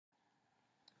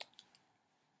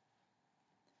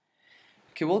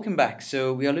Okay, welcome back.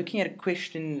 So we are looking at a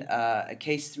question, a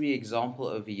case 3 example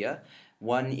over here,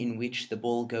 one in which the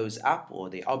ball goes up, or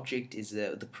the object is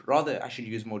rather I should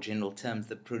use more general terms,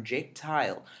 the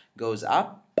projectile goes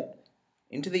up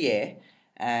into the air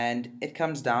and it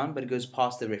comes down, but it goes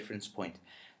past the reference point.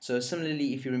 So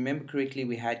similarly, if you remember correctly,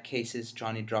 we had cases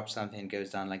Johnny drops something and goes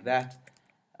down like that,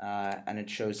 and it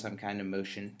shows some kind of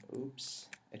motion. Oops,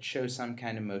 it shows some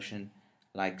kind of motion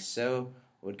like so.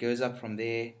 Or it goes up from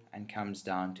there and comes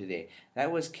down to there.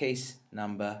 That was case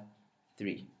number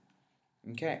 3.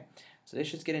 Okay, so let's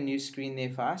just get a new screen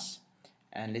there for us.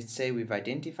 And let's say we've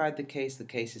identified the case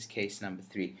is case number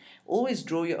 3. Always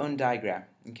draw your own diagram,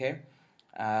 okay?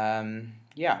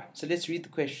 Yeah, so let's read the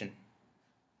question.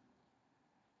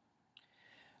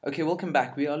 Okay, welcome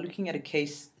back. We are looking at a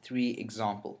case 3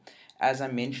 example. As I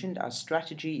mentioned, our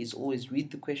strategy is always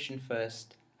read the question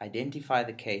first, identify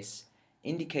the case,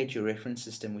 indicate your reference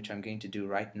system, which I'm going to do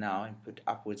right now, and put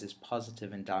upwards as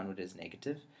positive and downward as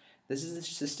negative. This is the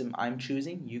system I'm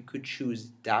choosing. You could choose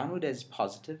downward as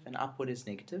positive and upward as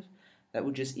negative. That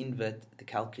would just invert the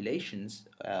calculations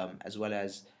as well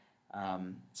as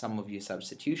some of your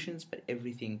substitutions, but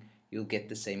everything, you'll get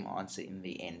the same answer in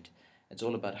the end. It's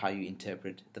all about how you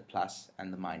interpret the plus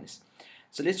and the minus.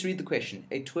 So let's read the question.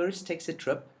 A tourist takes a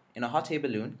trip in a hot air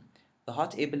balloon. The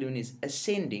hot air balloon is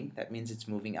ascending, that means it's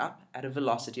moving up, at a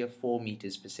velocity of 4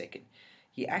 meters per second.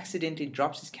 He accidentally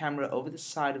drops his camera over the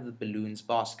side of the balloon's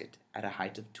basket at a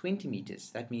height of 20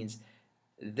 meters. That means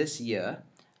this here,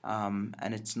 and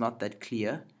it's not that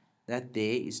clear, that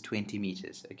there is 20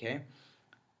 meters, okay,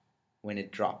 when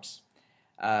it drops.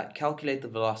 Calculate the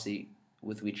velocity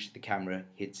with which the camera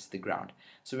hits the ground.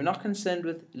 So we're not concerned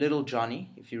with little Johnny.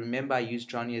 If you remember, I used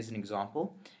Johnny as an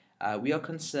example. We are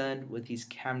concerned with his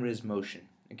camera's motion,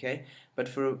 okay? But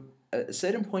for a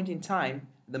certain point in time,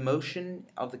 the motion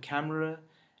of the camera,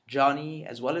 Johnny,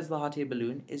 as well as the hot air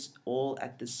balloon is all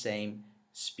at the same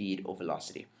speed or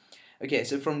velocity. Okay,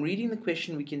 so from reading the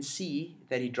question, we can see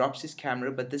that he drops his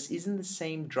camera, but this isn't the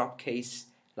same drop case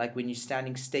like when you're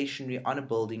standing stationary on a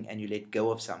building and you let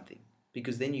go of something,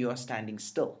 because then you are standing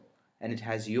still and it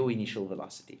has your initial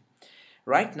velocity.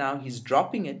 Right now, he's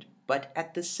dropping it, but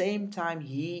at the same time,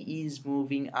 he is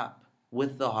moving up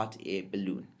with the hot air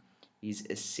balloon. He's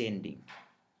ascending.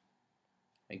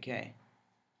 Okay.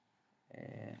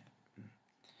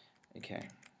 Okay.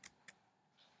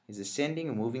 He's ascending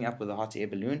and moving up with a hot air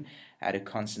balloon at a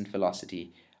constant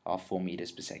velocity of 4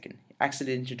 meters per second. He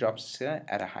accidentally drops her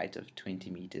at a height of 20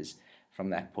 meters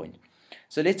from that point.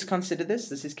 So let's consider this.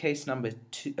 This is case number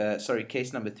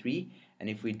 3. And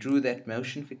if we drew that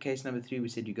motion for case number 3, we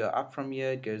said you go up from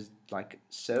here, it goes like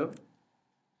so,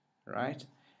 right?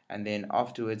 And then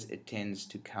afterwards it tends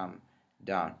to come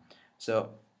down. So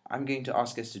I'm going to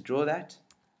ask us to draw that,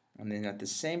 and then at the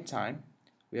same time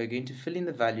we are going to fill in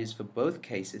the values for both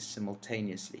cases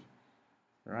simultaneously,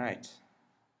 right?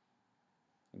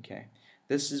 Okay,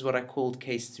 this is what I called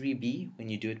case 3b when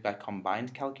you do it by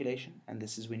combined calculation, and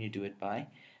this is when you do it by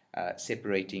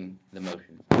separating the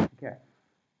motion. Okay.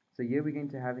 So here we're going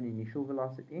to have an initial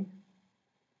velocity.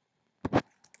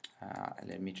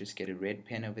 Let me just get a red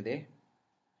pen over there.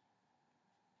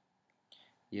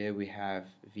 Here we have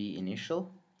V initial.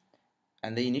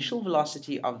 And the initial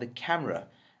velocity of the camera,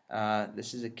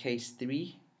 this is a case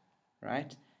 3,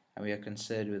 right? And we are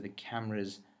concerned with the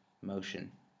camera's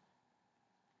motion.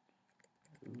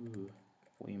 Ooh,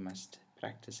 we must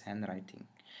practice handwriting.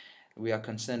 We are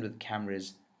concerned with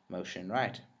camera's motion,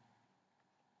 right?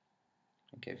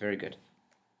 Okay, very good.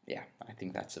 Yeah, I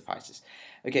think that suffices.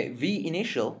 Okay, V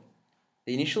initial,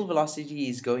 the initial velocity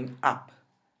is going up.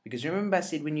 Because remember I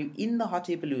said when you're in the hot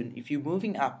air balloon, if you're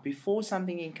moving up, before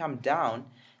something can come down,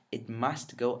 it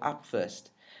must go up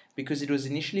first. Because it was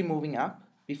initially moving up,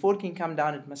 before it can come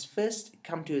down, it must first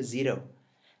come to a 0.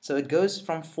 So it goes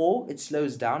from 4, it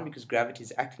slows down because gravity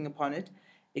is acting upon it.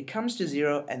 It comes to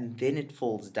 0 and then it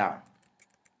falls down.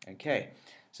 Okay.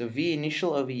 So V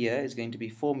initial over here is going to be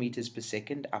 4 meters per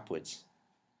second upwards.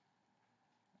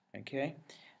 Okay.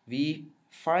 V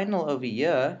final over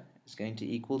here is going to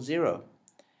equal 0.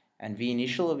 And V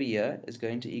initial over here is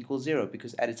going to equal 0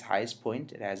 because at its highest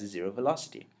point it has a 0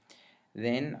 velocity.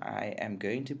 Then I am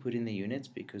going to put in the units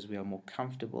because we are more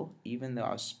comfortable, even though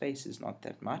our space is not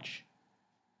that much.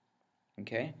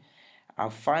 Okay. Our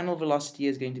final velocity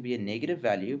is going to be a negative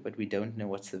value, but we don't know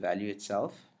what's the value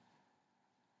itself.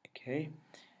 Okay.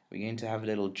 We're going to have a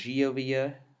little g over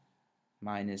here,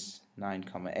 minus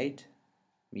 9,8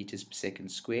 meters per second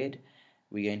squared.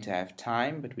 We're going to have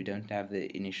time, but we don't have the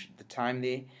time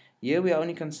there. Here we are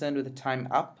only concerned with the time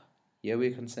up. Here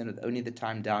we're concerned with only the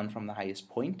time down from the highest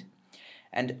point.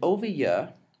 And over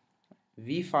here,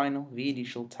 V final, V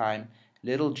initial time,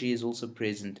 little g is also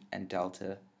present, and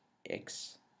delta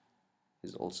x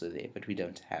is also there, but we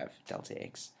don't have delta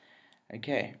x.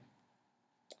 Okay,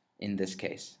 in this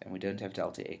case, and we don't have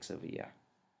delta x over here.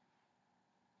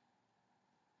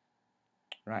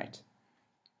 Right.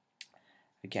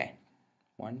 Okay,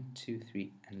 1, 2,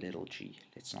 3, and little g.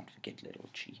 Let's not forget little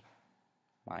g.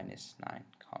 Minus 9,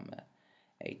 comma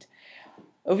 8.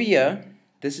 Over here,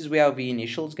 this is where our V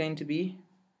initial is going to be.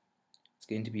 It's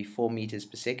going to be 4 meters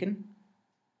per second.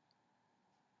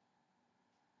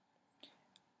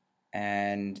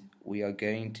 And we are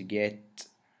going to get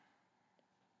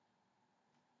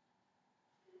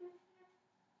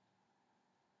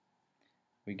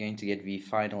V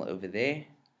final over there,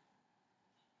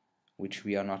 which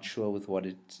we are not sure with what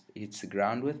it hits the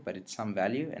ground with, but it's some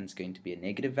value, and it's going to be a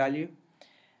negative value.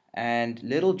 And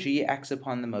little g acts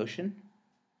upon the motion,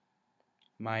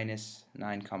 minus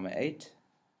 9, comma 8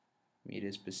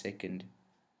 meters per second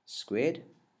squared.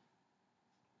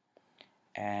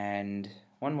 And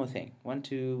one more thing,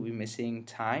 we're missing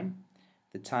time.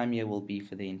 The time here will be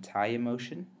for the entire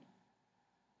motion.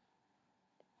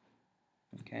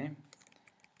 Okay,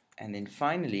 and then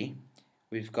finally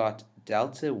we've got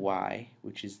delta y,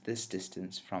 which is this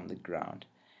distance from the ground,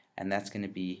 and that's going to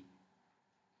be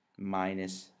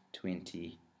minus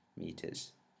 20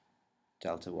 meters.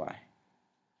 Delta y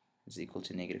is equal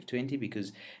to negative 20,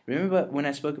 because remember when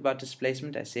I spoke about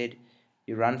displacement, I said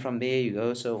you run from there, you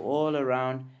go so all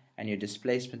around, and your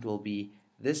displacement will be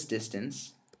this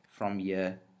distance from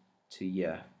here to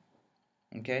here.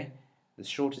 Okay, the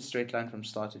shortest straight line from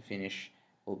start to finish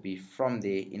will be from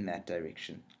there in that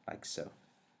direction, like so.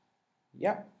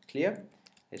 Yeah, clear?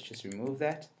 Let's just remove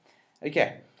that.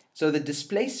 Okay, so the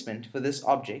displacement for this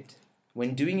object,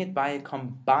 when doing it by a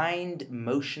combined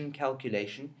motion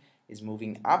calculation, is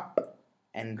moving up,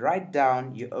 and right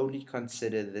down you only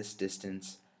consider this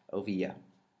distance over here.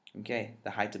 Okay,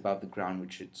 the height above the ground,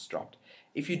 which it's dropped.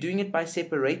 If you're doing it by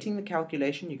separating the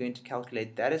calculation, you're going to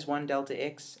calculate that as one delta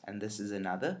x and this is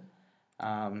another.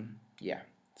 Yeah,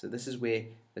 so this is where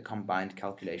the combined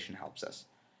calculation helps us.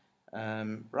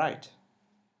 Right.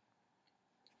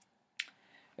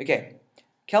 Okay,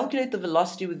 calculate the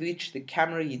velocity with which the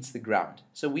camera hits the ground.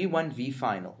 So we want V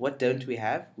final. What don't we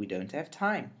have? We don't have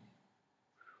time.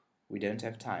 We don't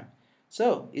have time.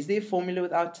 So, is there a formula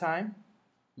without time?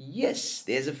 Yes,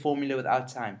 there's a formula without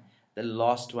time. The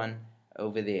last one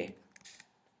over there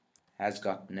has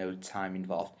got no time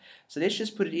involved. So let's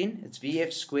just put it in. It's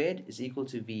Vf squared is equal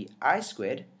to Vi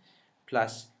squared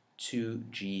plus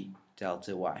 2g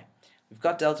delta y. We've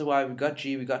got delta y, we've got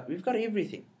g, we've got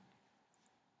everything.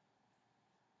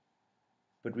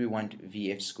 But we want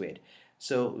Vf squared.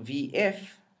 So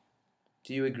Vf,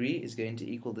 do you agree, is going to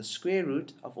equal the square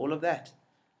root of all of that.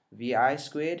 Vi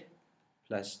squared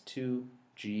plus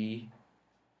 2g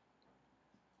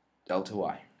delta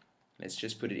y. Let's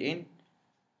just put it in.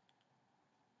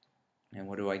 And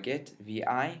what do I get?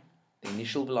 Vi, the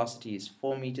initial velocity is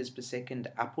 4 meters per second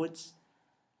upwards.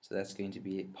 So that's going to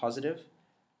be positive.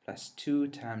 Plus 2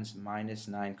 times minus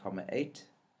 9, comma 8.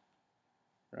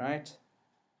 Right?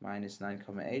 Minus 9,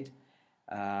 comma 8.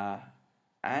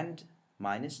 And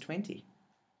minus 20.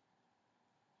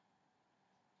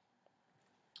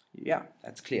 Yeah,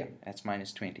 that's clear. That's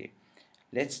minus 20.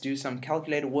 Let's do some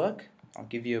calculator work. I'll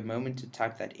give you a moment to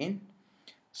type that in.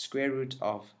 Square root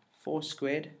of 4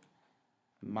 squared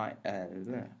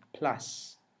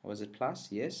plus, was it plus?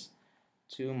 Yes.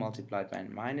 2 multiplied by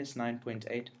minus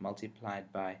 9.8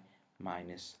 multiplied by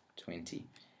minus 20.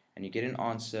 And you get an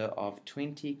answer of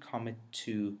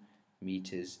 20,2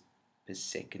 meters per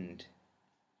second.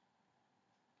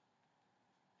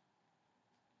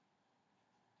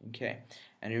 Okay,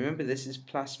 and remember this is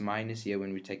plus minus here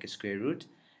when we take a square root,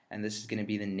 and this is going to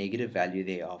be the negative value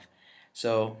thereof.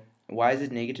 So why is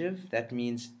it negative? That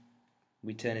means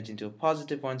we turn it into a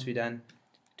positive once we're done.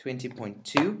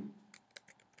 20.2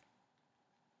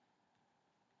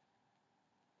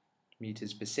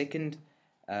 meters per second,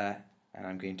 and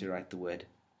I'm going to write the word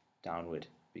downward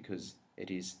because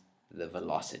it is the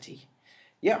velocity.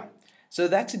 Yeah, so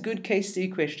that's a good case study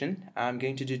question. I'm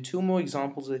going to do 2 more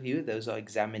examples with you. Those are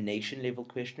examination level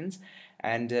questions,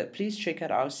 and please check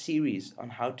out our series on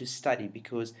how to study,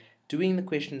 because doing the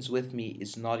questions with me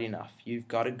is not enough. You've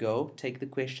got to go, take the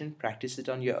question, practice it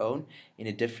on your own in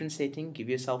a different setting, give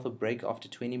yourself a break after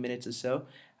 20 minutes or so,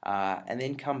 and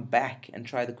then come back and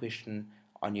try the question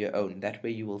on your own. That way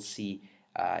you will see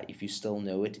if you still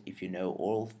know it, if you know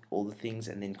all the things,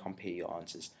 and then compare your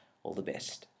answers. All the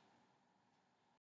best.